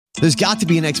There's got to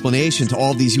be an explanation to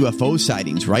all these UFO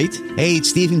sightings, right? Hey,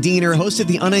 it's Stephen Diener, host of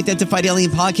the Unidentified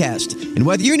Alien Podcast. And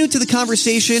whether you're new to the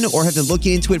conversation or have been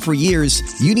looking into it for years,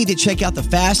 you need to check out the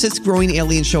fastest growing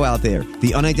alien show out there,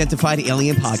 the Unidentified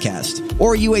Alien Podcast,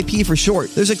 or UAP for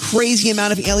short. There's a crazy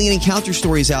amount of alien encounter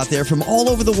stories out there from all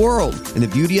over the world. And the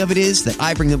beauty of it is that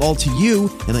I bring them all to you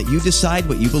and let you decide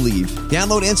what you believe.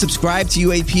 Download and subscribe to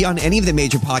UAP on any of the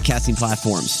major podcasting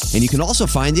platforms. And you can also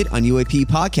find it on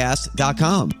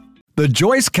UAPpodcast.com. The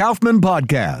Joyce Kaufman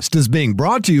Podcast is being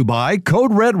brought to you by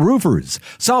Code Red Roofers,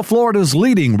 South Florida's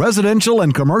leading residential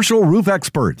and commercial roof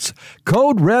experts.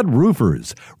 Code Red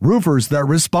Roofers, roofers that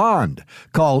respond.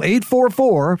 Call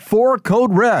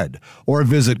 844-4-CODE-RED or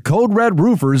visit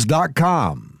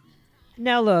CodeRedRoofers.com.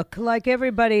 Now look, like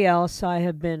everybody else, I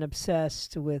have been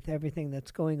obsessed with everything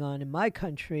that's going on in my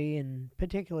country, and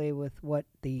particularly with what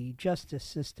the justice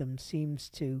system seems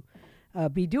to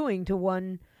be doing to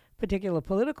one particular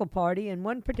political party and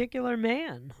one particular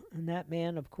man. And that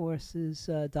man, of course, is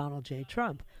Donald J.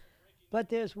 Trump. But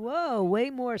there's,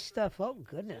 way more stuff. Oh,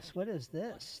 goodness, what is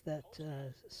this that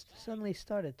suddenly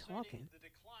started talking?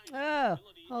 Oh,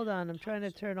 hold on. I'm trying to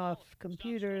turn off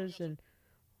computers and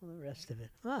all the rest of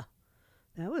it. Ah,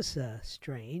 that was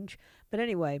strange. But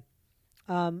anyway,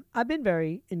 I've been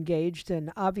very engaged.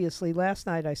 And obviously, last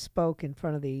night I spoke in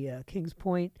front of the Kings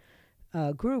Point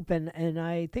group. And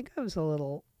I think I was a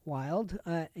little wild.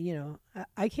 I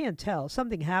can't tell.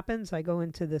 Something happens, I go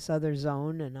into this other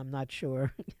zone, and I'm not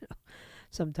sure.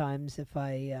 Sometimes if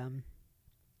I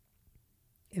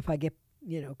get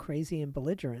crazy and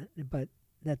belligerent, but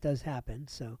that does happen.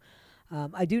 So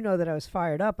I do know that I was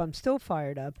fired up. I'm still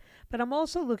fired up, but I'm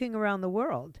also looking around the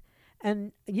world.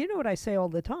 And you know what I say all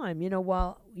the time,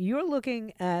 while you're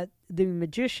looking at the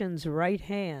magician's right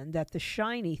hand, at the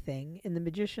shiny thing in the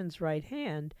magician's right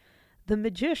hand, the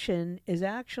magician is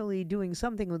actually doing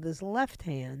something with his left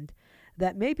hand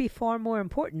that may be far more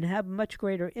important and have much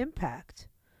greater impact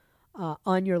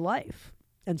on your life,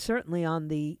 and certainly on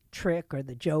the trick or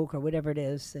the joke or whatever it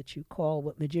is that you call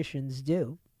what magicians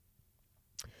do.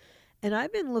 And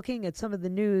I've been looking at some of the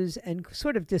news and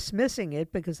sort of dismissing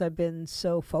it because I've been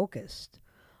so focused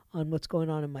on what's going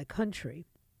on in my country.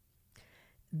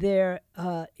 There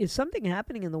is something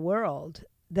happening in the world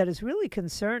that is really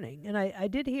concerning. And I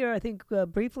did hear, I think,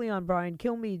 briefly on Brian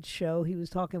Kilmeade's show, he was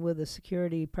talking with a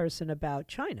security person about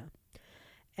China.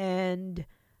 And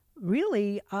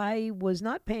really, I was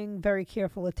not paying very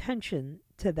careful attention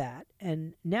to that.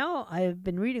 And now I have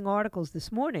been reading articles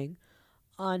this morning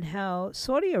on how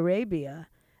Saudi Arabia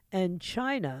and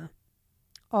China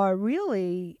are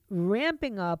really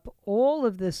ramping up all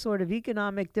of this sort of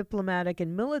economic, diplomatic,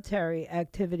 and military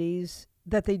activities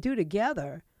that they do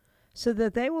together, so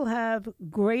that they will have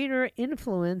greater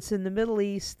influence in the Middle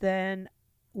East than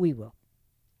we will.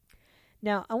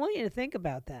 Now, I want you to think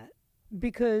about that,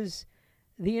 because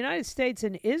the United States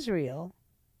and Israel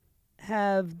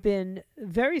have been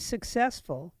very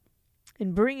successful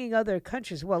in bringing other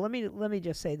countries. Well, let me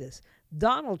just say this.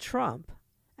 Donald Trump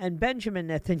and Benjamin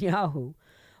Netanyahu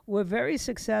were very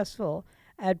successful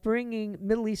at bringing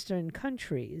Middle Eastern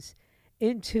countries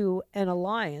into an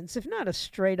alliance, if not a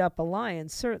straight-up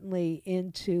alliance, certainly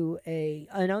into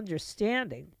an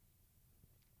understanding.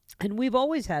 And we've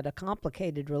always had a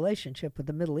complicated relationship with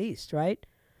the Middle East, right?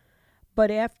 But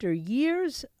after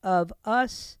years of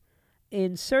us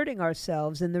inserting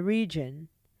ourselves in the region,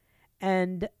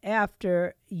 and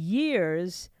after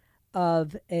years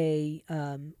of a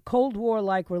Cold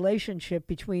War-like relationship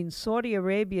between Saudi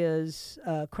Arabia's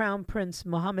Crown Prince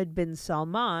Mohammed bin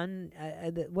Salman,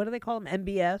 what do they call him,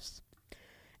 MBS,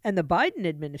 and the Biden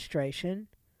administration,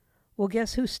 well,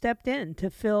 guess who stepped in to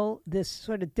fill this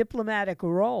sort of diplomatic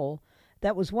role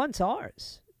that was once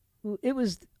ours? It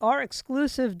was our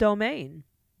exclusive domain.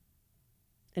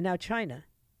 And now China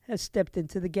has stepped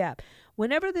into the gap.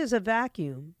 Whenever there's a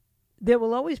vacuum, there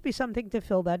will always be something to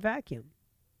fill that vacuum.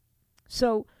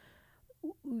 So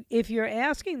if you're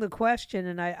asking the question,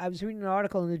 and I was reading an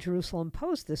article in the Jerusalem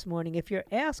Post this morning, if you're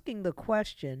asking the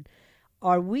question,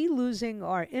 are we losing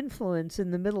our influence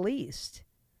in the Middle East?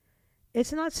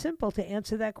 It's not simple to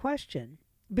answer that question.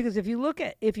 Because if you look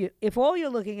at, if all you're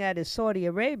looking at is Saudi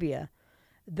Arabia,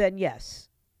 then yes,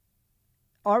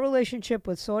 our relationship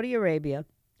with Saudi Arabia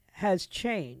has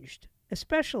changed,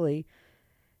 especially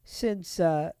since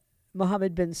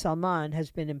Mohammed bin Salman has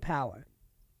been in power.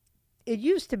 It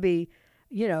used to be,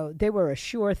 they were a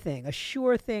sure thing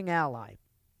ally.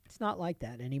 It's not like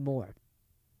that anymore.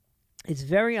 It's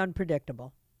very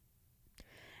unpredictable.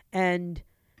 And,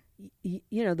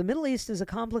 the Middle East is a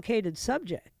complicated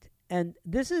subject. And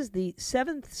this is the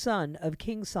seventh son of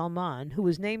King Salman, who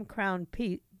was named Crown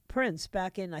prince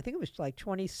back in, I think it was like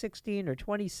 2016 or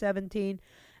 2017,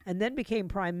 and then became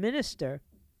prime minister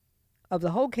of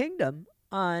the whole kingdom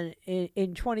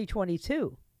in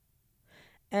 2022.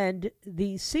 And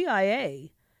the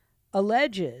CIA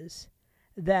alleges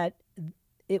that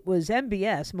it was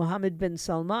MBS, Mohammed bin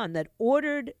Salman, that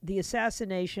ordered the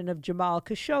assassination of Jamal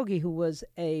Khashoggi, who was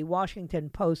a Washington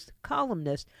Post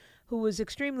columnist who was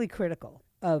extremely critical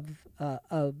of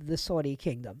the Saudi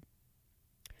kingdom.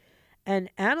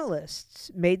 And analysts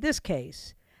made this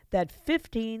case that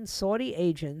 15 Saudi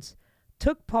agents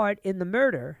took part in the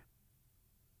murder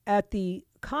at the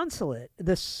consulate,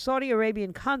 the Saudi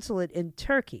Arabian consulate in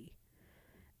Turkey,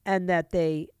 and that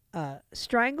they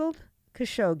strangled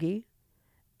Khashoggi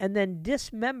and then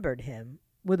dismembered him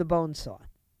with a bone saw.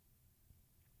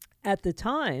 At the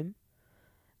time,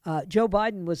 Joe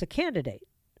Biden was a candidate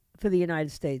for the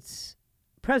United States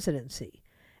presidency,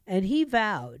 and he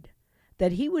vowed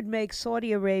that he would make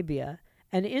Saudi Arabia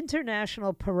an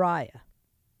international pariah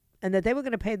and that they were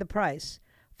going to pay the price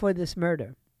for this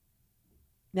murder.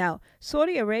 Now,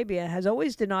 Saudi Arabia has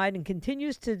always denied and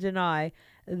continues to deny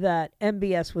that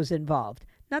MBS was involved.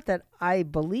 Not that I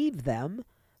believe them,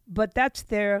 but that's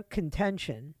their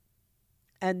contention.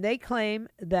 And they claim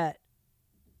that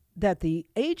the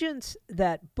agents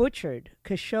that butchered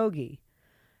Khashoggi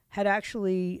had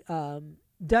actually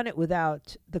done it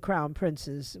without the crown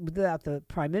prince's, without the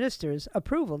prime minister's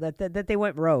approval, that they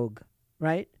went rogue,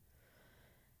 right?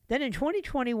 Then in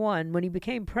 2021, when he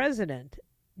became president,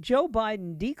 Joe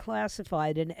Biden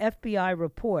declassified an FBI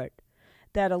report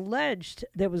that alleged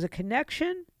there was a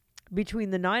connection between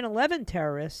the 9/11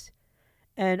 terrorists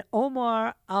and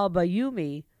Omar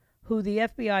al-Bayoumi, who the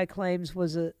FBI claims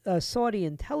was a Saudi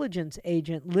intelligence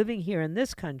agent living here in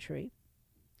this country,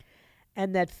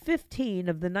 and that 15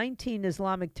 of the 19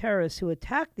 Islamic terrorists who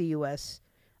attacked the U.S.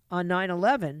 on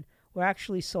 9/11 were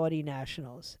actually Saudi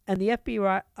nationals. And the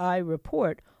FBI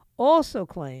report also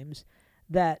claims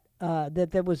that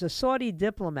there was a Saudi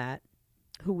diplomat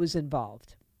who was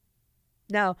involved.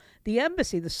 Now, the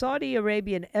embassy, the Saudi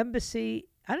Arabian embassy,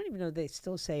 I don't even know if they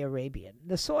still say Arabian,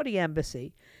 the Saudi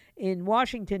embassy in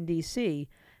Washington, D.C.,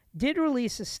 did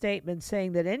release a statement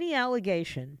saying that any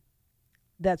allegation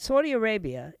that Saudi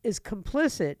Arabia is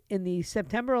complicit in the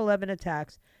September 11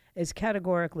 attacks is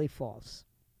categorically false.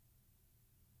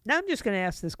 Now I'm just going to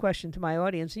ask this question to my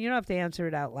audience, and you don't have to answer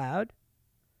it out loud,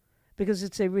 because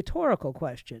it's a rhetorical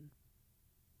question.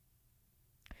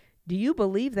 Do you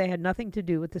believe they had nothing to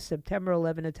do with the September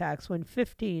 11 attacks when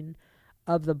 15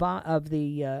 of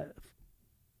the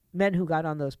men who got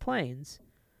on those planes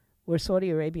were Saudi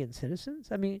Arabian citizens?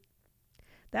 I mean,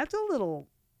 that's a little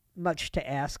much to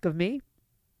ask of me.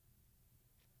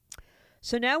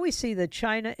 So now we see that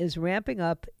China is ramping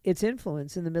up its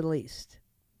influence in the Middle East.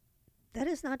 That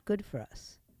is not good for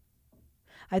us.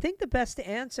 I think the best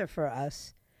answer for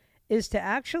us is to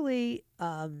actually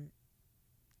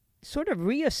sort of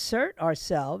reassert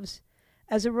ourselves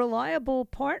as a reliable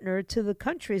partner to the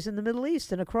countries in the Middle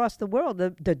East and across the world,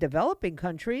 the developing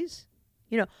countries.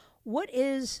 You know, what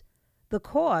is the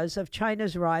cause of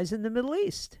China's rise in the Middle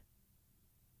East?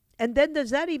 And then does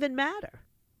that even matter?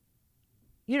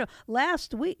 You know,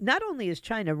 last week, not only is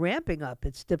China ramping up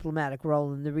its diplomatic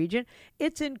role in the region,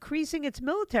 it's increasing its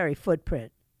military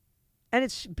footprint. And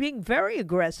it's being very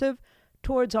aggressive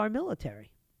towards our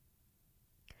military.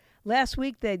 Last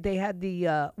week, they had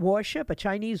the warship, a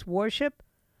Chinese warship,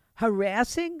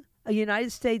 harassing a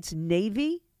United States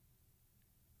Navy,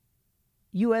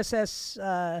 USS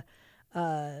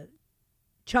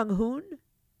Chung-hoon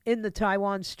in the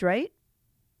Taiwan Strait.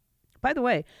 By the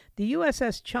way, the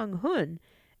USS Chung-hoon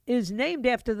is named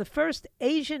after the first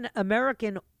Asian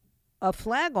American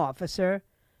flag officer,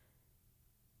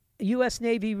 U.S.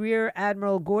 Navy Rear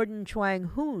Admiral Gordon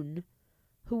Chuang-hoon,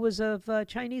 who was of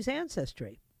Chinese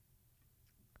ancestry.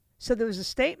 So there was a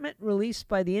statement released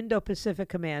by the Indo-Pacific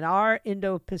Command. Our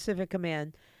Indo-Pacific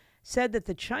Command said that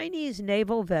the Chinese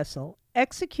naval vessel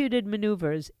executed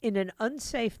maneuvers in an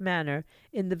unsafe manner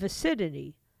in the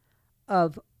vicinity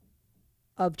of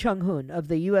Chung-hoon, of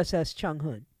the USS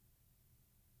Chung-hoon,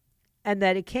 and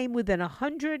that it came within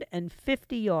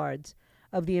 150 yards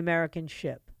of the American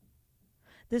ship.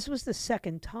 This was the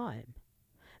second time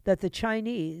that the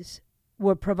Chinese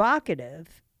were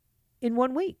provocative in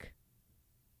 1 week.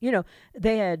 You know,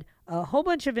 they had a whole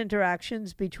bunch of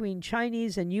interactions between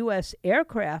Chinese and U.S.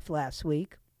 aircraft last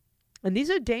week, and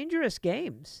these are dangerous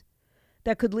games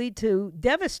that could lead to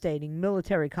devastating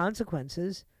military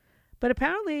consequences. But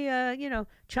apparently,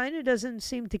 China doesn't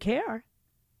seem to care,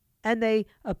 and they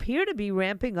appear to be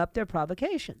ramping up their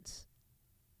provocations.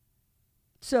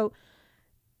 So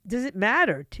Does it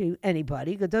matter to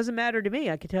anybody? It doesn't matter to me.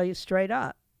 I can tell you straight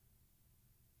up.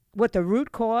 What the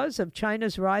root cause of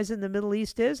China's rise in the Middle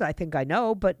East is, I think I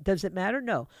know, but does it matter?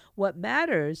 No. What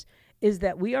matters is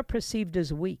that we are perceived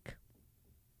as weak.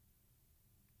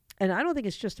 And I don't think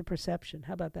it's just a perception.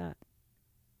 How about that?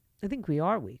 I think we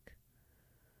are weak.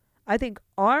 I think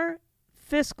our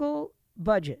fiscal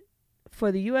budget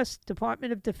for the U.S.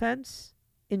 Department of Defense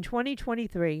in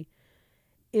 2023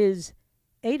 is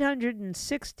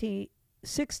 $16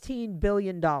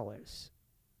 billion.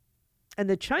 And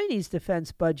the Chinese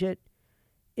defense budget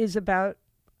is about,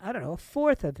 I don't know, a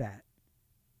fourth of that,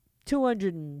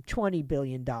 $220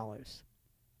 billion.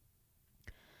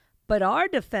 But our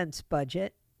defense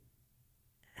budget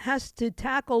has to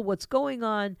tackle what's going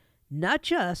on not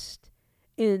just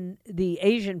in the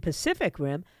Asian Pacific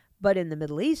Rim, but in the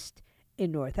Middle East,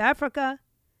 in North Africa,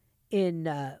 in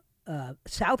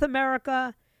South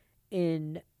America,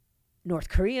 in North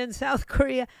Korea and South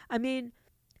Korea. I mean,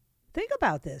 think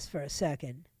about this for a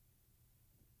second.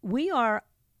 We are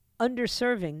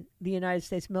underserving the United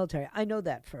States military. I know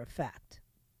that for a fact.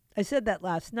 I said that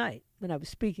last night when I was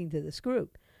speaking to this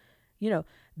group. You know,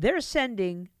 they're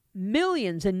sending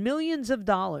millions and millions of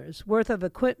dollars worth of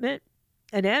equipment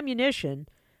and ammunition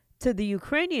to the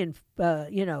Ukrainian,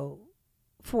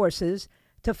 forces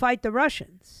to fight the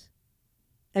Russians.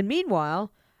 And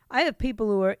meanwhile, I have people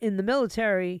who are in the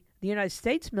military, the United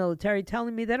States military,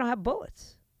 telling me they don't have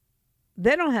bullets.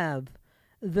 They don't have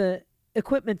the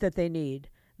equipment that they need,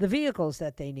 the vehicles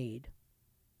that they need.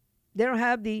 They don't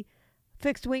have the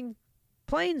fixed-wing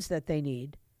planes that they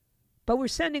need. But we're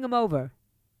sending them over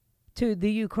to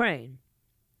the Ukraine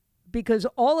because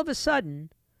all of a sudden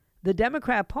the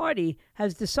Democrat Party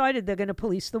has decided they're going to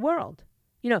police the world.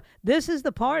 You know, this is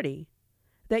the party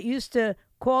that used to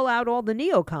call out all the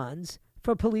neocons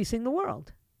for policing the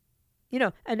world. You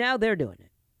know, and now they're doing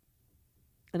it.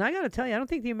 And I got to tell you, I don't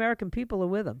think the American people are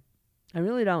with them. I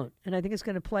really don't. And I think it's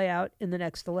going to play out in the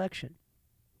next election.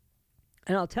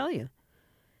 And I'll tell you,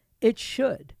 it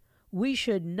should. We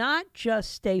should not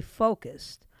just stay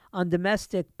focused on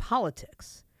domestic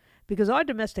politics, because our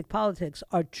domestic politics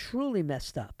are truly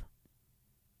messed up.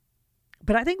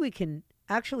 But I think we can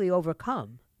actually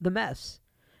overcome the mess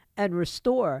and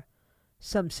restore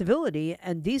some civility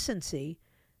and decency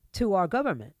to our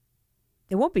government.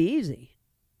 It won't be easy.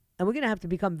 And we're going to have to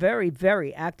become very,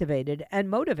 very activated and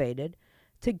motivated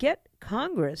to get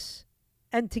Congress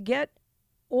and to get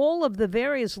all of the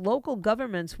various local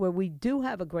governments where we do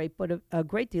have a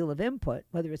great deal of input,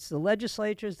 whether it's the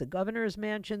legislatures, the governor's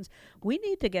mansions. We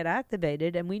need to get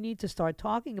activated and we need to start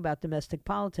talking about domestic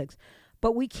politics.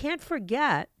 But we can't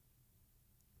forget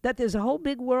that there's a whole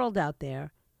big world out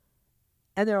there,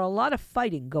 and there are a lot of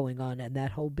fighting going on in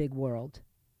that whole big world.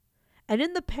 And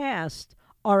in the past,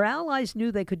 our allies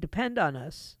knew they could depend on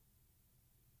us,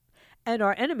 and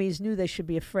our enemies knew they should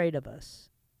be afraid of us.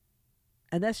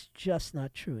 And that's just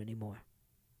not true anymore.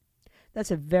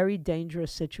 That's a very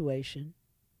dangerous situation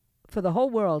for the whole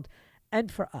world and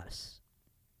for us.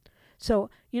 So,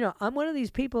 you know, I'm one of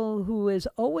these people who is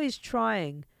always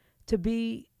trying to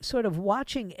be sort of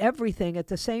watching everything at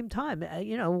the same time.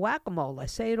 You know, whack-a-mole, I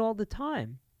say it all the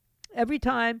time. Every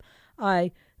time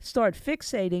I start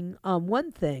fixating on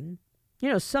one thing, you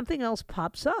know, something else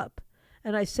pops up.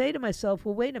 And I say to myself,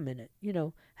 well, wait a minute, you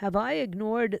know, have I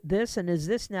ignored this, and has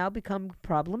this now become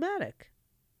problematic?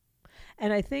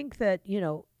 And I think that, you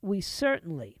know, we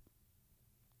certainly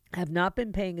have not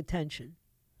been paying attention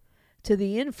to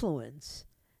the influence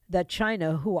that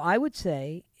China, who I would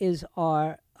say is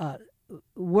our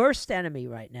worst enemy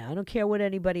right now. I don't care what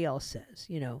anybody else says.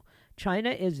 You know, China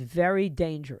is very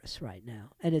dangerous right now,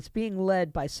 and it's being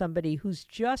led by somebody who's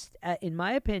just, in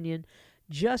my opinion,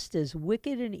 just as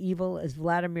wicked and evil as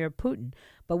Vladimir Putin.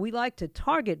 But we like to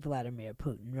target Vladimir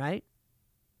Putin, right?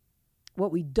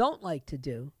 What we don't like to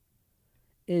do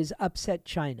is upset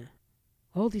China.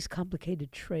 All these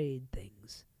complicated trade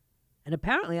things. And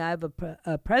apparently I have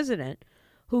a president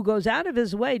who goes out of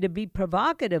his way to be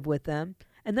provocative with them,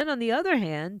 and then on the other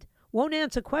hand, won't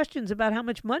answer questions about how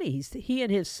much money he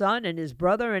and his son and his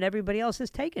brother and everybody else has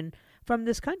taken from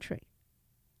this country.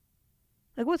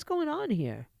 Like, what's going on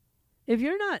here? If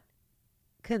you're not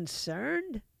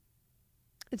concerned,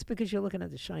 it's because you're looking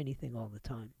at the shiny thing all the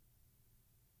time.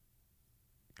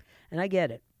 And I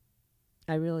get it.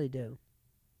 I really do.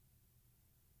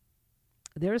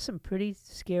 There are some pretty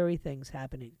scary things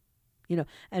happening. You know,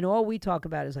 and all we talk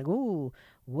about is like, ooh,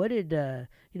 what did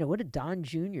Don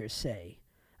Jr. say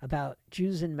about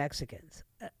Jews and Mexicans?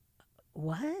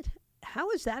 What?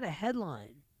 How is that a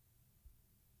headline?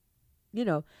 You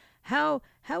know, how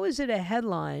is it a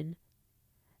headline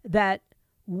that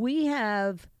we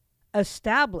have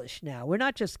established now, we're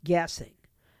not just guessing,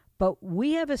 but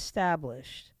we have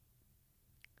established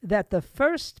that the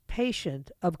first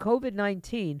patient of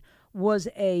COVID-19 was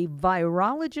a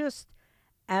virologist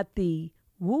at the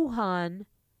Wuhan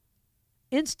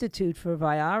Institute for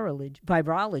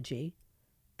Virology,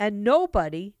 and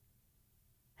nobody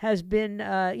has been,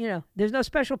 there's no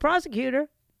special prosecutor.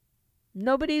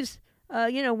 Nobody's,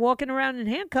 walking around in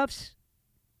handcuffs.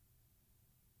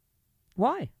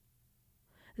 Why?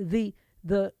 The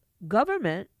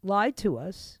government lied to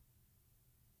us,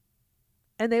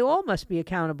 and they all must be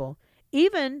accountable.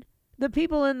 Even the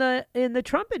people in the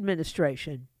Trump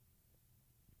administration,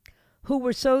 who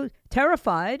were so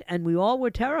terrified, and we all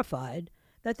were terrified,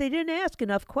 that they didn't ask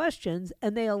enough questions,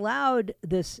 and they allowed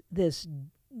this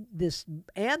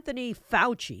Anthony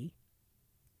Fauci,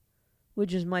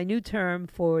 which is my new term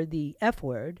for the F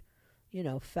word,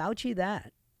 Fauci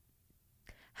that.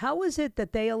 How is it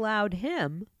that they allowed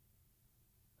him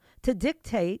to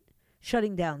dictate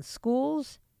shutting down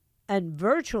schools and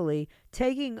virtually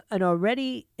taking an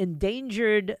already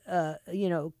endangered,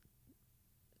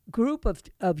 group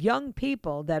of young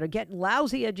people that are getting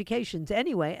lousy educations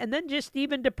anyway, and then just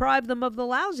even deprive them of the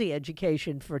lousy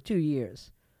education for 2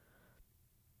 years?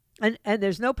 And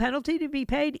there's no penalty to be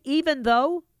paid, even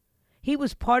though he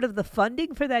was part of the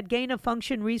funding for that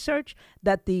gain-of-function research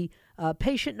that the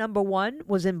patient number one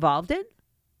was involved in?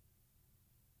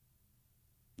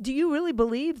 Do you really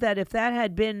believe that if that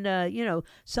had been,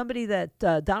 somebody that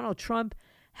Donald Trump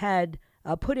had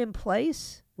put in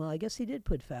place? Well, I guess he did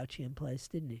put Fauci in place,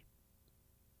 didn't he?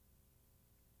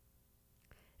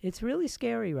 It's really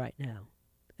scary right now.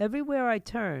 Everywhere I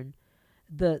turn,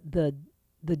 the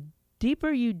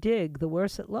deeper you dig, the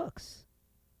worse it looks.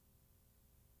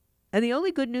 And the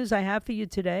only good news I have for you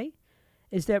today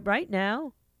is that right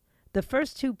now, the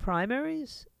first two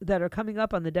primaries that are coming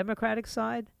up on the Democratic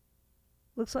side,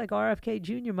 looks like RFK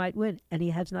Jr. might win, and he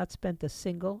has not spent a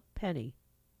single penny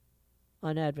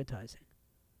on advertising.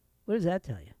 What does that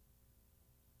tell you?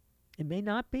 It may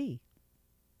not be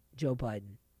Joe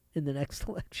Biden in the next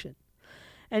election.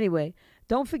 Anyway,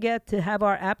 don't forget to have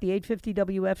our app, the 850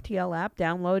 WFTL app.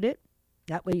 Download it.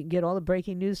 That way you can get all the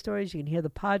breaking news stories. You can hear the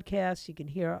podcast. You can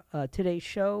hear today's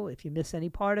show if you miss any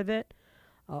part of it.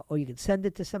 Or you can send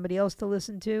it to somebody else to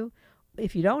listen to.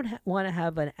 If you don't want to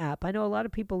have an app, I know a lot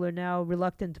of people are now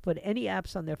reluctant to put any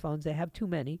apps on their phones. They have too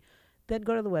many. Then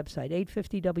go to the website,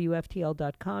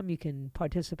 850WFTL.com. You can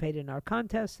participate in our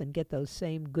contests and get those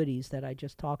same goodies that I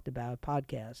just talked about,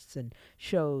 podcasts and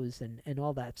shows and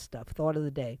all that stuff, thought of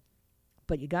the day.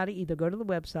 But you got to either go to the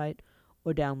website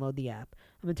or download the app.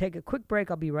 I'm going to take a quick break.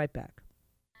 I'll be right back.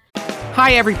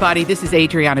 Hi, everybody. This is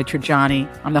Adriana Trajani.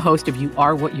 I'm the host of You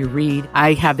Are What You Read.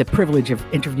 I have the privilege of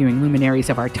interviewing luminaries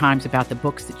of our times about the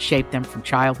books that shaped them from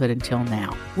childhood until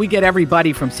now. We get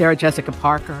everybody from Sarah Jessica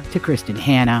Parker to Kristen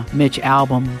Hanna, Mitch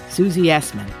Albom, Susie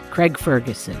Essman, Craig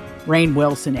Ferguson, Rainn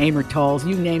Wilson, Amor Tolls,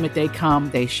 you name it, they come,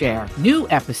 they share. New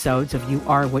episodes of You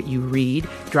Are What You Read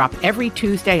drop every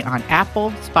Tuesday on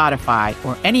Apple, Spotify,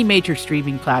 or any major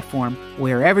streaming platform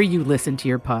wherever you listen to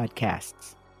your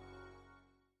podcasts.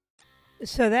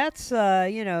 So that's,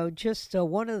 just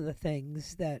one of the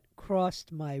things that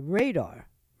crossed my radar,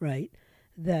 right?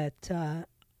 That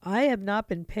I have not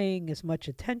been paying as much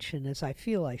attention as I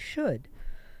feel I should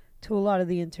to a lot of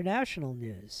the international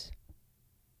news.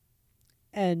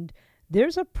 And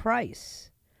there's a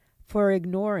price for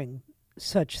ignoring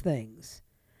such things.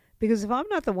 Because if I'm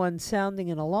not the one sounding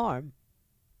an alarm,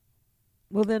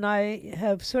 well, then I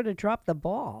have sort of dropped the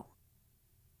ball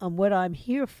on what I'm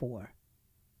here for.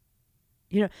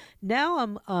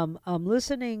 Now I'm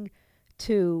listening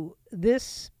to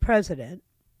this president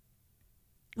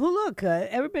who, look,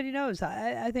 everybody knows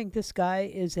I think this guy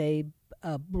is a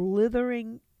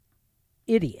blithering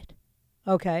idiot,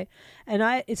 okay?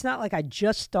 And it's not like I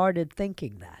just started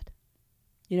thinking that.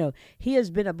 He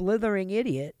has been a blithering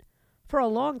idiot for a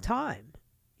long time.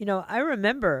 I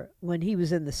remember when he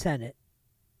was in the Senate,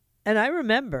 and I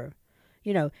remember,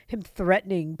 him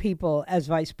threatening people as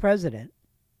vice president.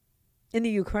 In the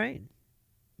Ukraine,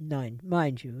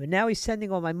 mind you. And now he's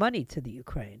sending all my money to the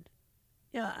Ukraine.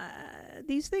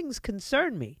 These things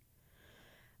concern me.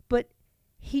 But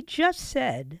he just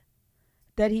said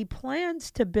that he plans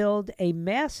to build a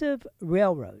massive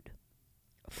railroad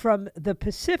from the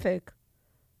Pacific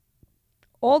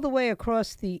all the way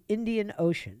across the Indian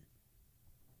Ocean.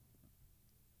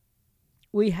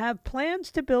 We have plans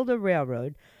to build a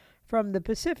railroad from the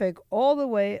Pacific all the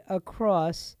way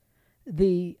across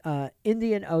the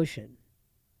Indian Ocean.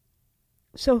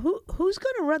 So who's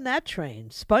going to run that train?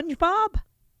 SpongeBob?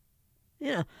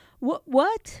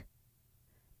 What?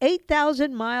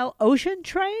 8,000-mile ocean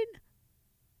train?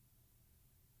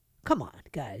 Come on,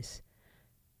 guys.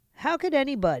 How could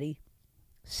anybody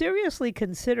seriously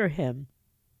consider him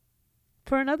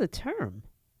for another term?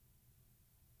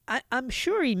 I'm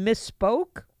sure he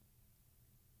misspoke.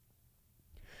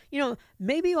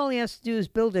 Maybe all he has to do is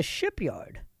build a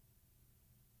shipyard.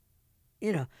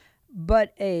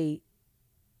 But a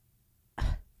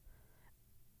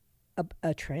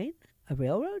train? A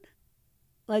railroad?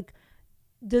 Like,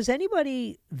 does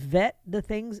anybody vet the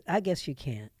things? I guess you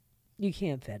can't. You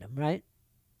can't vet them, right?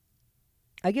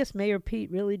 I guess Mayor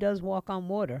Pete really does walk on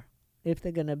water if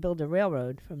they're going to build a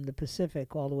railroad from the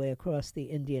Pacific all the way across the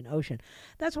Indian Ocean.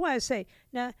 That's why I say,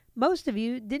 now, most of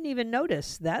you didn't even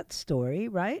notice that story,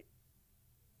 right?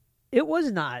 It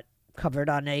was not covered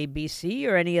on ABC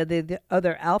or any of the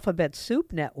other alphabet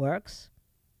soup networks.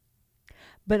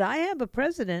 But I have a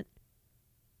president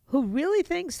who really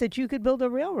thinks that you could build a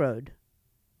railroad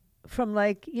from,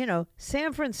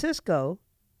 San Francisco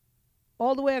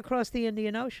all the way across the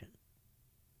Indian Ocean.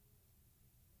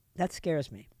 That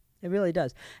scares me. It really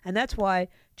does. And that's why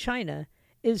China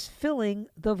is filling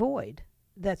the void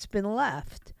that's been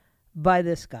left by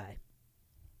this guy.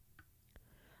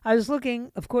 I was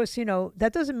looking, of course,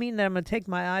 that doesn't mean that I'm going to take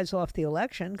my eyes off the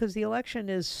election, because the election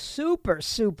is super,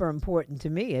 super important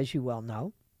to me, as you well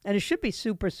know. And it should be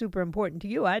super, super important to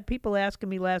you. I had people asking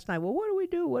me last night, well, what do we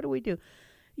do? What do we do?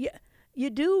 You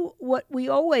do what we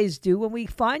always do when we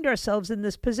find ourselves in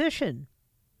this position.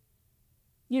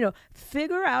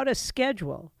 Figure out a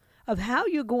schedule of how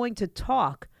you're going to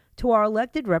talk to our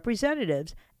elected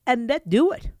representatives, and then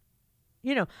do it.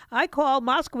 I call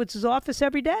Moskowitz's office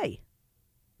every day,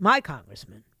 my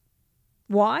congressman.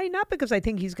 Why? Not because I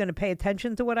think he's going to pay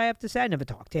attention to what I have to say. I never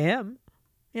talk to him.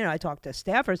 I talk to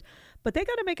staffers, but they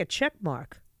got to make a check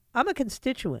mark. I'm a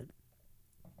constituent.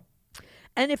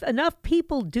 And if enough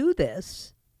people do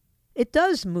this, it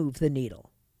does move the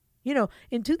needle.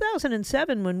 In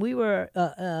 2007, when we were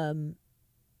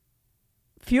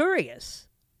furious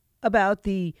about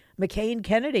the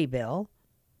McCain-Kennedy bill,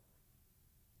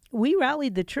 we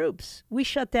rallied the troops. We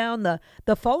shut down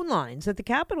the phone lines at the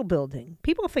Capitol building.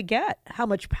 People forget how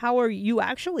much power you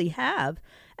actually have,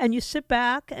 and you sit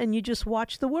back and you just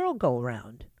watch the world go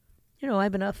around. I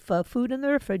have enough food in the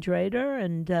refrigerator,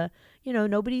 and,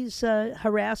 nobody's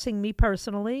harassing me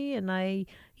personally, and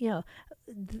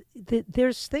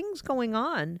there's things going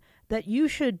on that you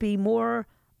should be more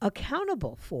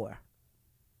accountable for.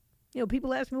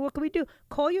 People ask me, what can we do?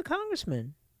 Call your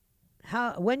congressman.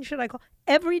 When should I call?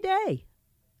 Every day.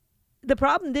 The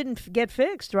problem didn't get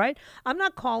fixed, right? I'm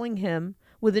not calling him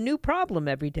with a new problem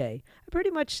every day. I pretty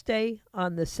much stay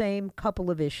on the same couple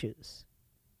of issues.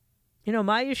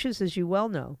 My issues, as you well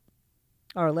know,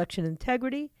 are election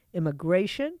integrity,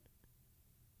 immigration,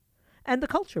 and the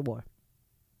culture war.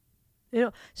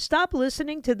 Stop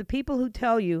listening to the people who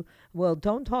tell you, well,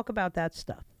 don't talk about that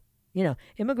stuff.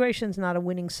 Immigration's not a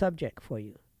winning subject for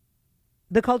you.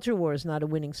 The culture war is not a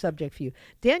winning subject for you.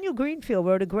 Daniel Greenfield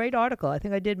wrote a great article. I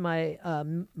think I did my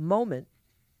moment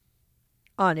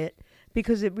on it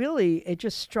because it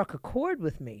just struck a chord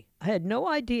with me. I had no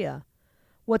idea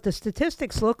what the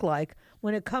statistics look like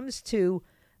when it comes to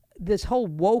this whole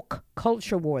woke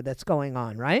culture war that's going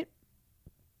on, right?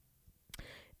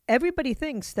 Everybody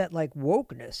thinks that,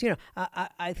 wokeness,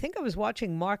 I think I was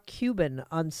watching Mark Cuban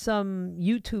on some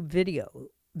YouTube video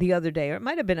the other day, or it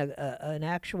might have been an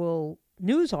actual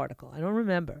news article. I don't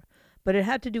remember, but it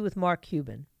had to do with Mark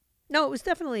Cuban. No, it was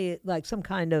definitely some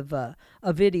kind of a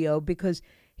video, because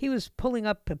he was pulling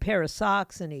up a pair of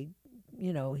socks and he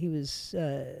was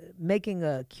making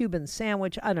a Cuban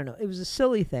sandwich. I don't know. It was a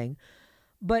silly thing.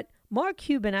 But Mark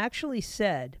Cuban actually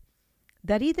said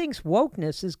that he thinks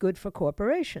wokeness is good for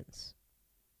corporations.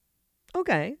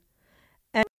 Okay.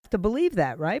 And you have to believe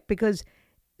that, right? Because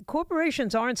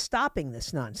corporations aren't stopping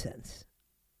this nonsense.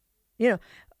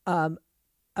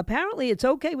 Apparently it's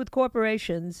okay with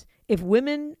corporations if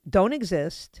women don't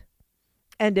exist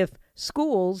and if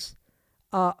schools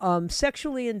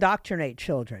sexually indoctrinate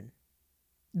children.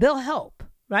 They'll help,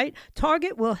 right?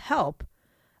 Target will help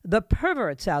the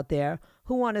perverts out there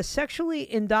who want to sexually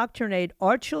indoctrinate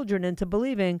our children into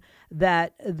believing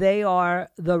that they are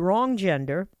the wrong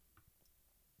gender,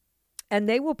 and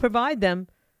they will provide them,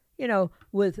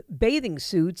 with bathing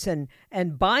suits and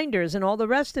binders and all the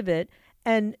rest of it.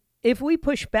 And if we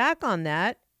push back on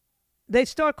that, they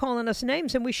start calling us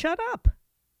names and we shut up.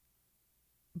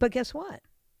 But guess what?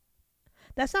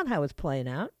 That's not how it's playing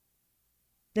out.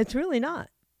 It's really not.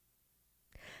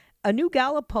 A new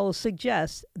Gallup poll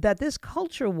suggests that this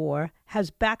culture war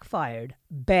has backfired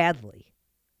badly.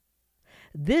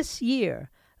 This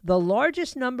year, the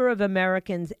largest number of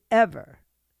Americans ever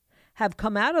have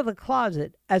come out of the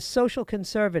closet as social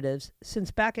conservatives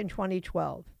since back in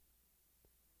 2012.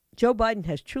 Joe Biden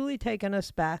has truly taken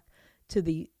us back to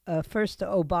the first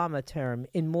Obama term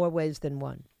in more ways than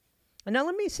one. And now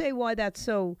let me say why that's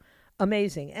so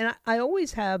amazing. And I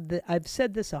always have, I've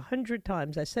said this 100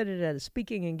 times. I said it at a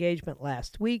speaking engagement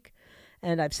last week,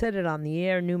 and I've said it on the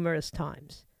air numerous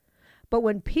times. But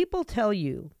when people tell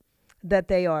you that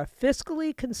they are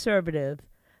fiscally conservative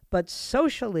but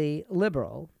socially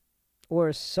liberal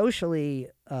or socially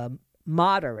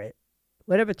moderate,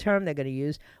 whatever term they're going to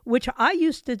use, which I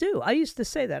used to do. I used to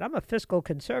say that. I'm a fiscal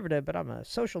conservative, but I'm a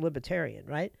social libertarian,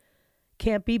 right?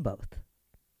 Can't be both.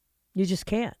 You just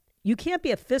can't. You can't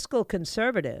be a fiscal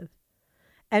conservative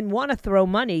and want to throw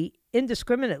money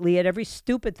indiscriminately at every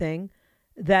stupid thing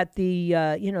that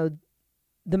the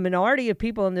minority of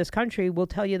people in this country will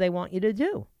tell you they want you to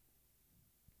do.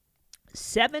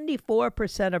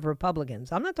 74% of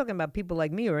Republicans, I'm not talking about people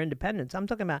like me or independents, I'm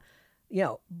talking about,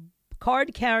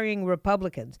 card-carrying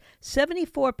Republicans,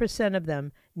 74% of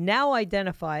them now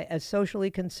identify as socially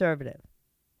conservative.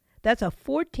 That's a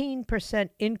 14%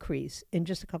 increase in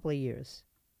just a couple of years.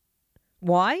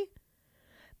 Why?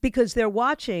 Because they're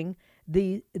watching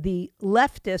the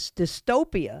leftist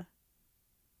dystopia,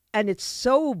 and it's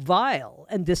so vile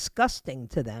and disgusting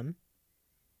to them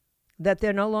that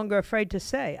they're no longer afraid to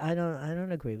say, I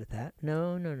don't agree with that.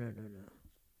 No.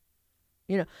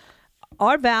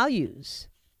 Our values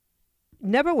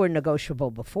never were negotiable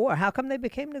before. How come they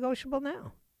became negotiable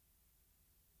now?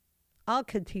 I'll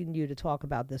continue to talk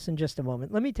about this in just a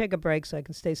moment. Let me take a break so I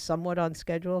can stay somewhat on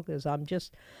schedule, because I don't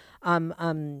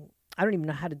even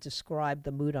know how to describe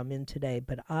the mood I'm in today,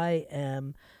 but I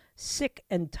am sick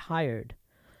and tired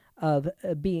of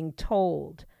being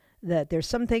told that there's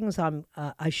some things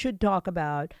I should talk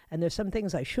about, and there's some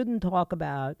things I shouldn't talk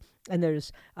about, and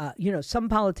there's some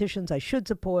politicians I should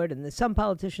support, and there's some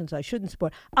politicians I shouldn't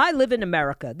support. I live in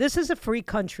America. This is a free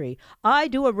country. I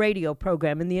do a radio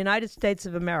program in the United States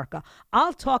of America.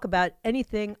 I'll talk about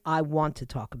anything I want to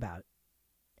talk about.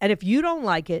 And if you don't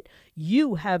like it,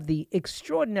 you have the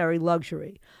extraordinary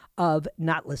luxury of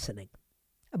not listening.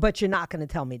 But you're not going to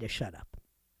tell me to shut up.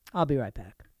 I'll be right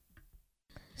back.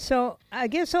 So I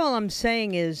guess all I'm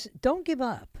saying is don't give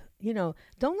up.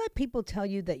 Don't let people tell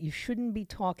you that you shouldn't be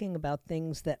talking about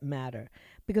things that matter,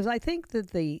 because I think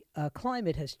that the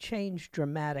climate has changed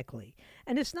dramatically.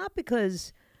 And it's not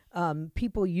because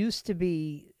people used to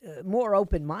be more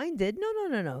open-minded.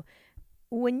 No.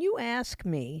 When you ask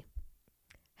me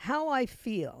how I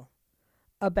feel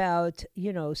about,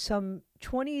 some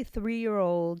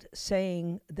 23-year-old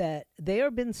saying that they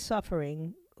have been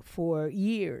suffering for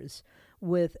years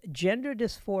with gender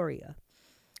dysphoria,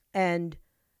 and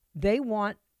they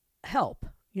want help.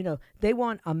 They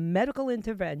want a medical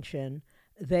intervention.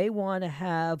 They want to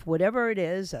have whatever it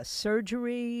is, a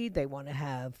surgery. They want to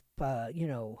have,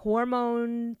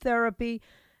 hormone therapy.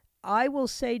 I will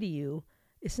say to you,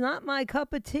 it's not my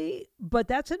cup of tea, but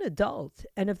that's an adult.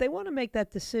 And if they want to make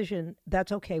that decision,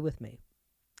 that's okay with me.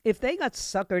 If they got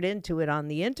suckered into it on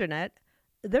the internet,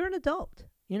 they're an adult,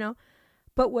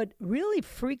 But what really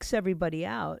freaks everybody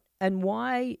out, and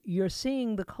why you're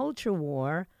seeing the culture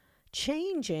war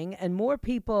changing and more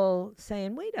people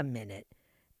saying, wait a minute,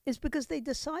 is because they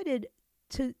decided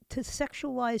to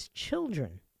sexualize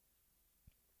children.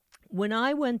 When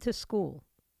I went to school,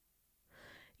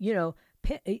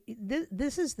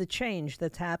 this is the change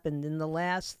that's happened in the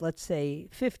last, let's say,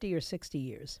 50 or 60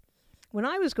 years. When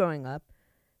I was growing up,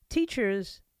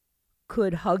 teachers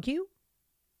could hug you,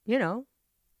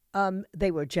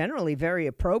 they were generally very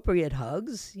appropriate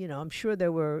hugs. I'm sure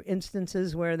there were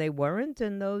instances where they weren't,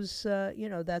 and those,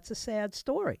 that's a sad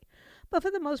story. But for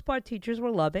the most part, teachers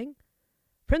were loving.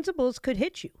 Principals could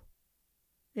hit you,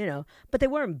 but they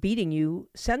weren't beating you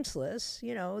senseless.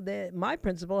 My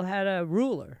principal had a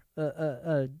ruler,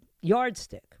 a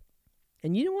yardstick,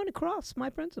 and you didn't want to cross my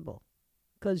principal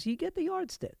because you get the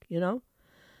yardstick,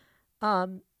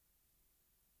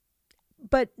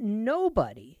 But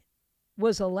nobody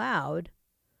was allowed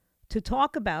to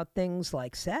talk about things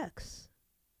like sex.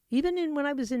 Even when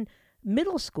I was in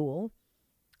middle school,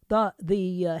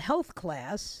 the health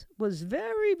class was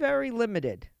very, very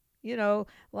limited.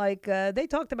 They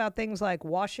talked about things like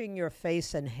washing your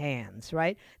face and hands,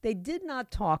 right? They did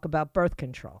not talk about birth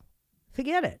control.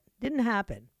 Forget it. Didn't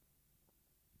happen.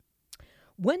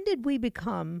 When did we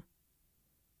become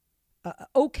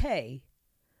okay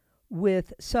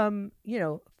with some,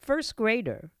 first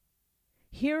grader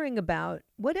hearing about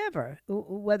whatever,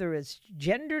 whether it's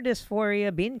gender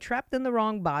dysphoria, being trapped in the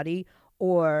wrong body,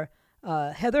 or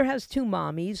Heather has two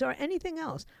mommies, or anything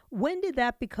else. When did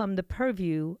that become the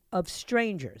purview of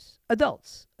strangers,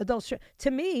 adults?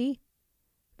 To me,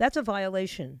 that's a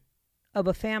violation of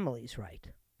a family's right.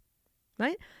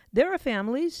 Right? There are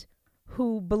families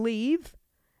who believe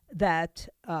that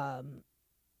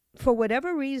for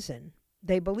whatever reason,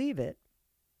 they believe it,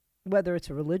 whether it's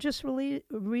a religious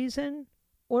reason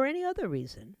or any other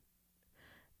reason.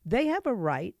 They have a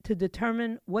right to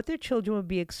determine what their children will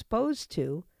be exposed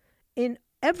to in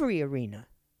every arena.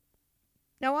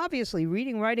 Now, obviously,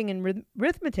 reading, writing, and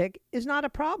arithmetic is not a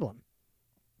problem.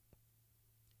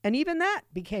 And even that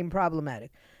became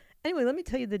problematic. Anyway, let me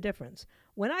tell you the difference.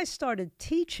 When I started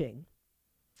teaching,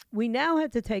 we now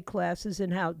had to take classes in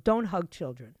how don't hug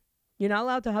children. You're not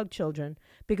allowed to hug children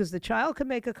because the child could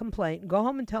make a complaint and go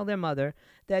home and tell their mother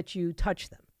that you touched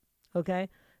them. Okay?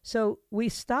 So we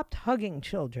stopped hugging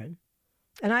children.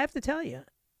 And I have to tell you,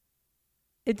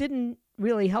 it didn't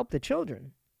really help the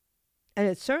children. And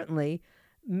it certainly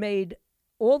made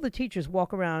all the teachers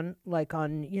walk around like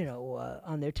on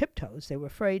their tiptoes. They were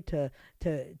afraid to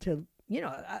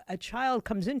a child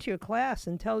comes into your class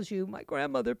and tells you, my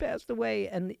grandmother passed away,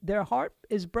 and their heart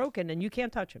is broken, and you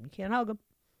can't touch them. You can't hug them.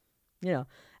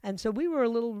 And so we were a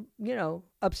little,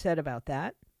 upset about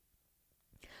that.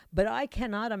 But I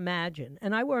cannot imagine,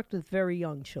 and I worked with very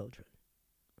young children,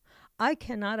 I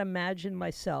cannot imagine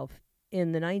myself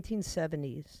in the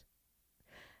 1970s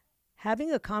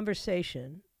having a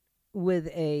conversation with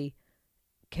a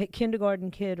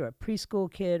kindergarten kid or a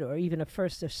preschool kid or even a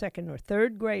first or second or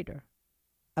third grader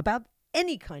about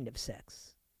any kind of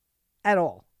sex at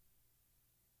all.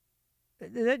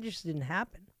 That just didn't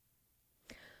happen.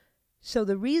 So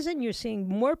the reason you're seeing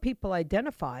more people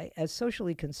identify as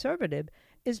socially conservative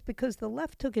is because the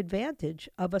left took advantage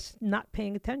of us not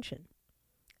paying attention.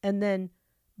 And then,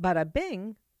 bada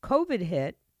bing, COVID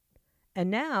hit,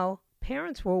 and now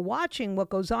parents were watching what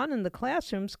goes on in the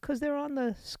classrooms because they're on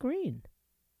the screen,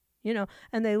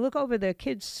 and they look over their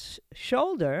kid's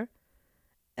shoulder,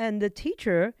 and the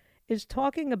teacher is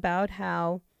talking about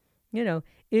how,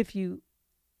 if you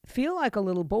feel like a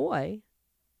little boy,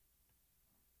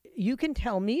 you can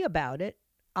tell me about it.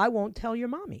 I won't tell your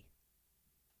mommy.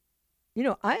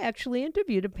 I actually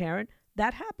interviewed a parent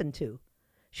that happened to.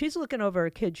 She's looking over her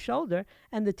kid's shoulder,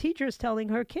 and the teacher's telling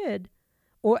her kid,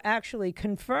 or actually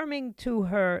confirming to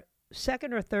her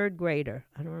second or third grader,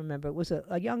 I don't remember, it was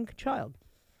a young child,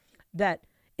 that,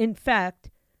 in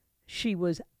fact, she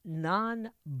was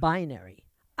non-binary.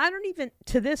 I don't even,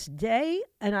 to this day,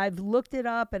 and I've looked it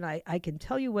up, and I can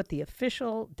tell you what the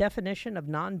official definition of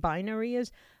non-binary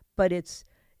is, but it's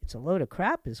a load of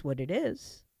crap is what it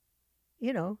is. We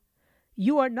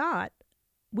are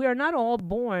not all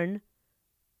born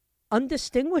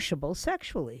undistinguishable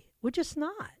sexually. We're just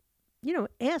not.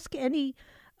 Ask any,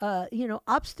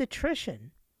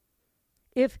 obstetrician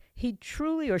if he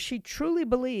truly or she truly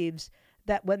believes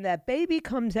that when that baby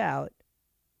comes out,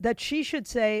 that she should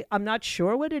say, I'm not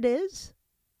sure what it is.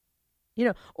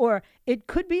 Or it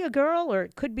could be a girl or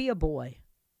it could be a boy.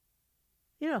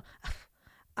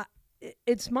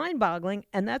 It's mind-boggling,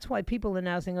 and that's why people are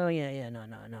now saying, oh,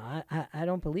 no, I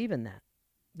don't believe in that.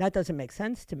 That doesn't make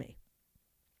sense to me.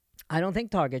 I don't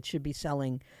think Target should be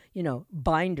selling,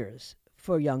 binders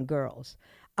for young girls.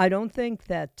 I don't think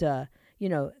that,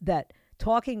 that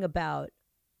talking about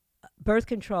birth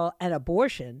control and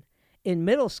abortion in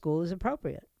middle school is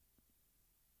appropriate.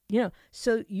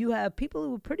 So you have people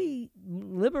who are pretty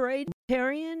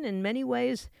libertarian in many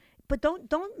ways, but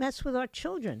don't mess with our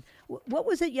children. What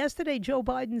was it yesterday? Joe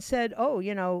Biden said,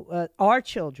 our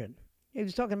children. He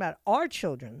was talking about our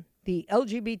children, the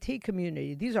LGBT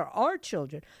community. These are our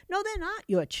children. No, they're not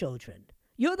your children.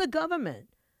 You're the government.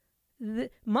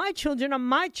 My children are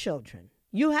my children.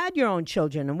 You had your own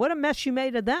children, and what a mess you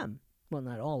made of them. Well,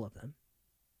 not all of them,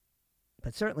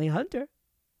 but certainly Hunter.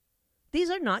 These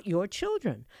are not your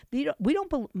children.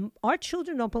 Our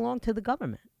children don't belong to the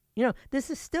government. This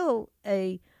is still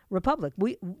a republic.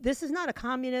 This is not a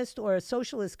communist or a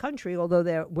socialist country,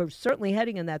 although we're certainly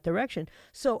heading in that direction.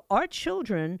 So our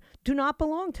children do not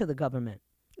belong to the government.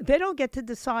 They don't get to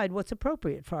decide what's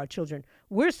appropriate for our children.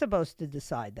 We're supposed to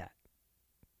decide that.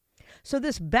 So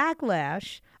this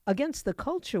backlash against the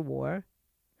culture war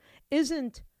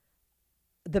isn't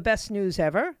the best news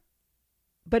ever,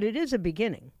 but it is a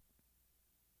beginning,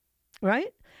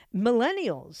 right?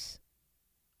 Millennials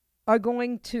are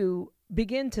going to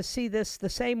begin to see this the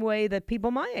same way that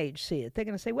people my age see it. They're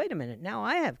going to say, wait a minute, now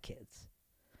I have kids.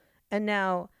 And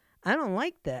now I don't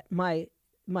like that. My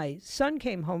son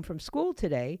came home from school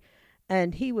today,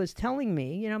 And he was telling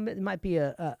me, it might be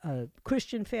a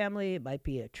Christian family, it might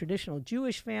be a traditional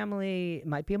Jewish family, it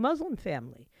might be a Muslim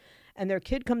family. And their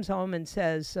kid comes home and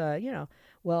says,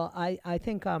 well, I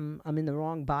think I'm in the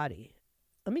wrong body.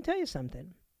 Let me tell you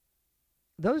something.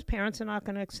 Those parents are not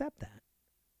going to accept that.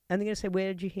 And they're going to say, where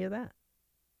did you hear that?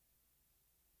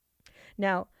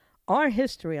 Now, our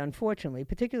history, unfortunately,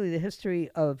 particularly the history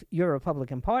of your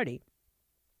Republican Party,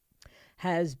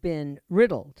 has been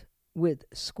riddled with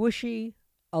squishy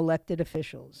elected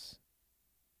officials.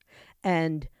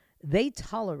 And they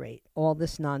tolerate all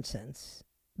this nonsense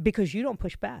because you don't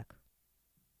push back.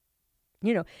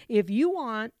 If you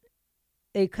want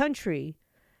a country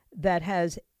that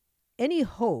has any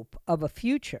hope of a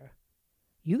future,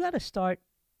 you got to start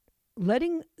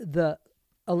letting the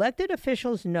elected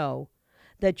officials know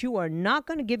that you are not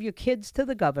going to give your kids to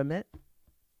the government,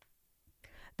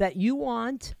 that you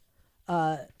want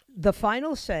the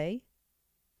final say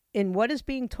in what is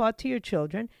being taught to your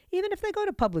children, even if they go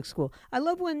to public school. I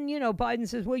love when, Biden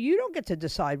says, well, you don't get to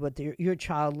decide what your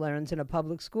child learns in a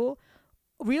public school.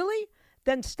 Really?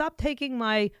 Then stop taking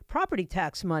my property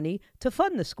tax money to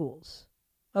fund the schools.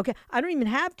 Okay? I don't even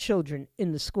have children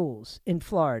in the schools in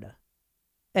Florida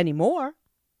anymore,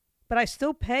 but I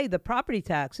still pay the property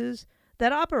taxes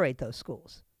that operate those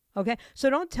schools. Okay? So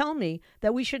don't tell me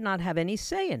that we should not have any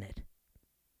say in it.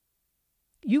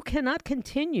 You cannot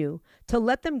continue to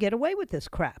let them get away with this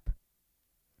crap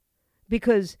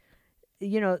because,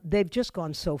 they've just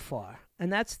gone so far.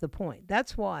 And that's the point.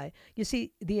 That's why, you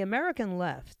see, the American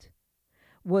left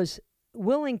was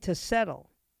willing to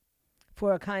settle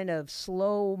for a kind of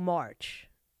slow march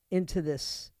into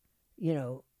this,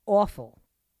 awful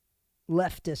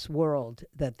leftist world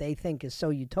that they think is so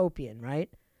utopian,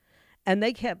 right? And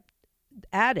they kept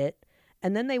at it.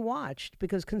 And then they watched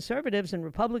because conservatives and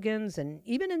Republicans and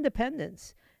even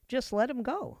independents just let them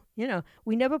go.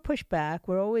 We never push back.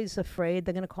 We're always afraid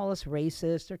they're going to call us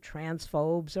racist or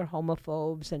transphobes or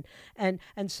homophobes.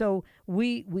 And so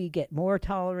we get more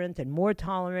tolerant,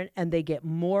 and they get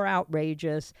more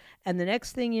outrageous. And the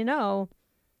next thing you know,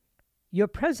 your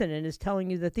president is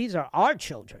telling you that these are our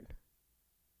children.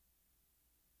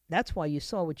 That's why you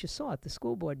saw what you saw at the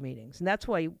school board meetings. And that's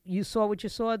why you saw what you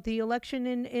saw at the election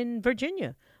in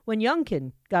Virginia when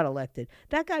Youngkin got elected.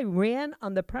 That guy ran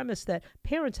on the premise that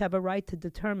parents have a right to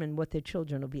determine what their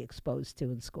children will be exposed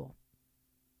to in school.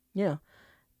 Is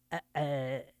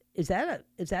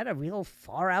that a real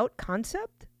far out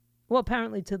concept? Well,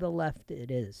 apparently to the left it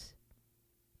is.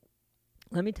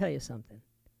 Let me tell you something.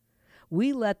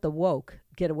 We let the woke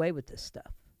get away with this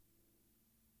stuff.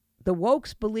 The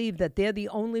wokes believe that they're the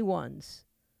only ones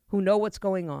who know what's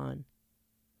going on.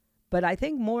 But I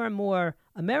think more and more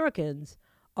Americans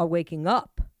are waking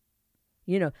up.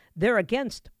 They're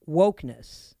against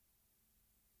wokeness.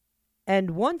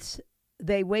 And once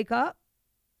they wake up,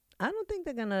 I don't think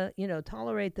they're going to,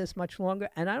 tolerate this much longer.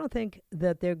 And I don't think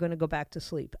that they're going to go back to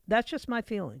sleep. That's just my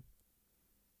feeling.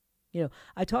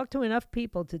 I talk to enough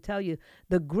people to tell you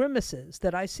the grimaces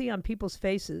that I see on people's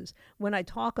faces when I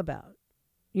talk about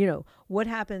what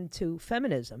happened to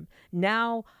feminism.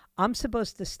 Now I'm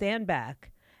supposed to stand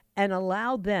back and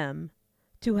allow them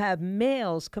to have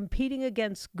males competing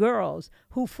against girls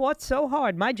who fought so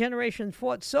hard. My generation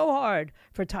fought so hard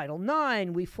for Title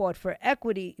IX. We fought for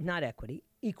equality,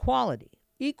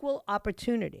 equal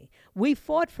opportunity. We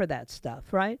fought for that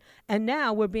stuff, right? And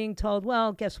now we're being told,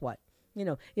 well, guess what?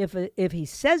 If he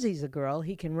says he's a girl,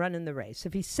 he can run in the race.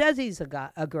 If he says he's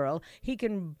a girl, he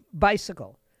can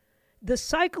bicycle. The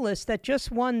cyclist that just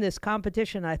won this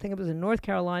competition, I think it was in North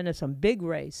Carolina, some big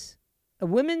race, a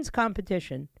women's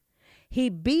competition, he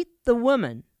beat the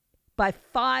woman by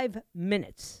 5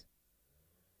 minutes.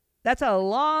 That's a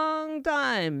long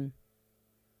time.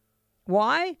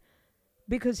 Why?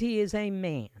 Because he is a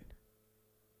man.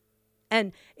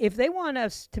 And if they want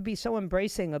us to be so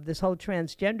embracing of this whole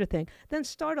transgender thing, then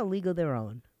start a league of their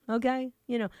own, okay?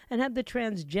 And have the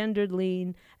transgendered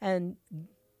lean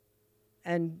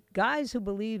and guys who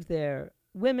believe they're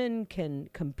women can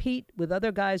compete with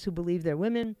other guys who believe they're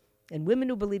women, and women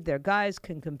who believe they're guys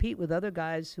can compete with other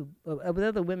guys with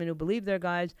other women who believe they're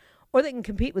guys, or they can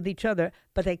compete with each other,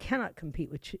 but they cannot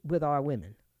compete with our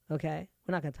women. Okay,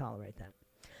 we're not going to tolerate that.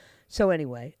 So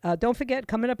anyway, don't forget,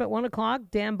 coming up at 1 o'clock,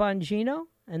 Dan Bongino,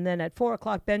 and then at 4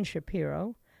 o'clock, Ben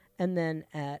Shapiro, and then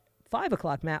at 5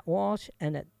 o'clock, Matt Walsh,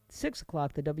 and at 6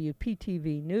 o'clock, the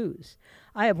WPTV News.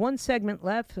 I have one segment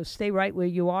left, so stay right where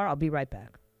you are. I'll be right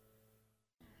back.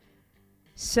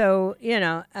 So,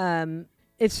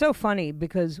 it's so funny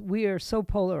because we are so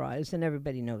polarized, and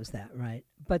everybody knows that, right?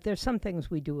 But there's some things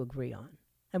we do agree on.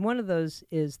 And one of those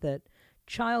is that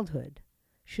childhood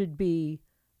should be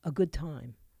a good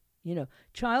time.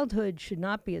 Childhood should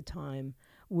not be a time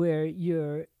where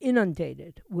you're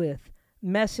inundated with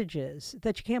messages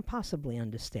that you can't possibly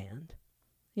understand.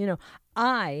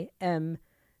 I am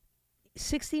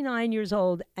 69 years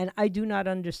old and I do not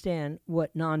understand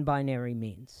what non-binary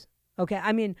means. Okay,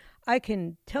 I mean, I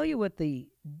can tell you what the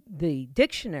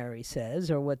dictionary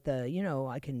says or what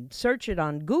I can search it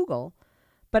on Google,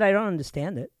 but I don't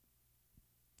understand it.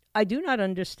 I do not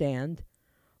understand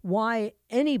why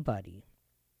anybody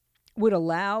would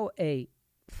allow a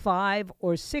 5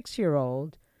 or 6 year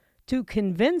old to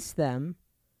convince them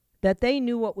that they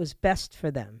knew what was best for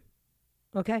them.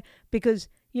 Okay? Because,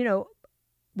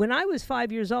 when I was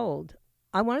 5 years old,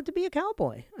 I wanted to be a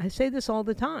cowboy. I say this all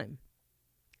the time.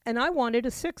 And I wanted a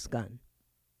 6-gun.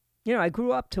 I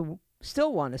grew up to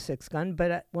still want a 6-gun,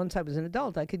 but once I was an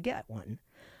adult, I could get one.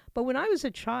 But when I was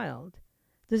a child,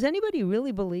 does anybody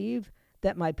really believe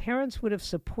that my parents would have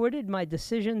supported my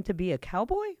decision to be a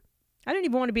cowboy? I didn't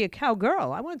even want to be a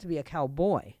cowgirl. I wanted to be a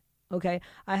cowboy. Okay?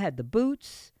 I had the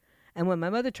boots. And when my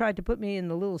mother tried to put me in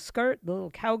the little skirt, the little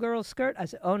cowgirl skirt, I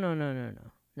said, oh, no.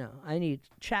 No, I need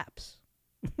chaps.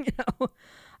 I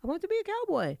want to be a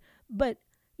cowboy. But,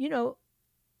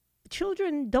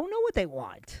 children don't know what they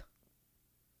want.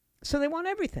 So they want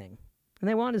everything. And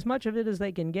they want as much of it as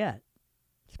they can get.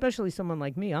 Especially someone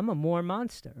like me. I'm a more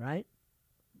monster, right?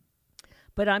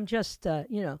 But I'm just,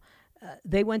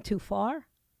 they went too far.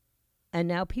 And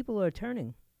now people are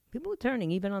turning. People are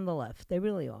turning, even on the left. They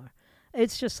really are.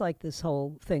 It's just like this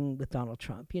whole thing with Donald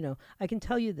Trump. I can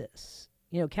tell you this.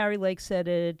 Carrie Lake said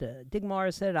it. Dick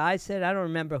Morris said it. I said it. I don't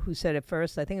remember who said it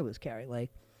first. I think it was Carrie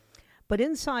Lake. But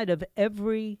inside of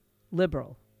every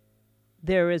liberal,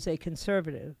 there is a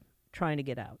conservative trying to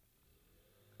get out.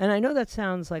 And I know that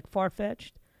sounds like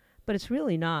far-fetched, but it's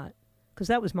really not, because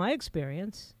that was my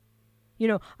experience.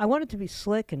 I wanted to be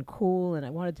slick and cool, and I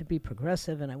wanted to be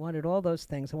progressive, and I wanted all those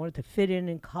things. I wanted to fit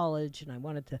in college, and I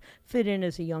wanted to fit in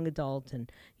as a young adult,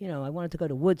 and, I wanted to go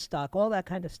to Woodstock, all that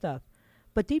kind of stuff.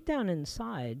 But deep down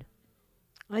inside,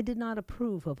 I did not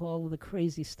approve of all of the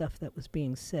crazy stuff that was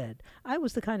being said. I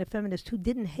was the kind of feminist who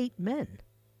didn't hate men,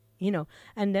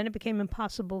 and then it became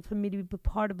impossible for me to be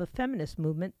part of a feminist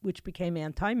movement, which became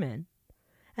anti-men,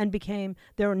 and became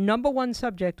their number one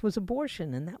subject was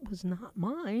abortion, and that was not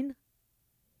mine.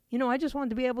 I just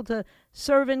wanted to be able to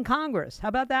serve in Congress. How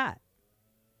about that?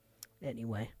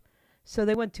 Anyway, so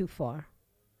they went too far.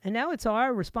 And now it's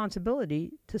our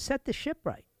responsibility to set the ship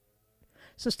right.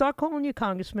 So start calling your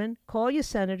congressmen, call your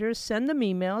senators, send them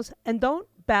emails, and don't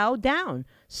bow down.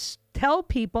 Tell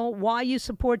people why you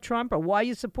support Trump or why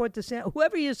you support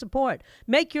whoever you support.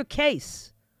 Make your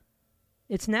case.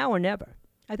 It's now or never.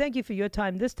 I thank you for your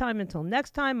time this time. Until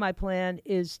next time, my plan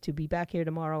is to be back here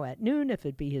tomorrow at noon, if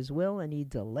it be his will and he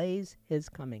delays his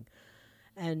coming.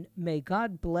 And may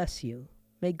God bless you.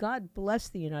 May God bless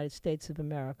the United States of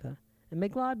America. And may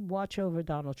God watch over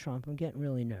Donald Trump. I'm getting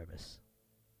really nervous.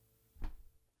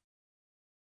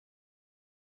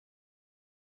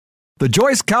 The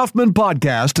Joyce Kaufman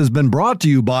Podcast has been brought to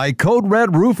you by Code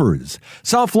Red Roofers,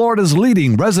 South Florida's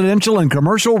leading residential and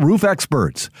commercial roof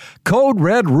experts. Code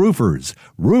Red Roofers,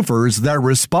 roofers that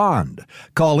respond.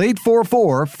 Call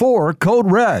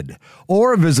 844-4-CODE-RED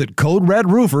or visit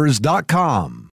CodeRedRoofers.com.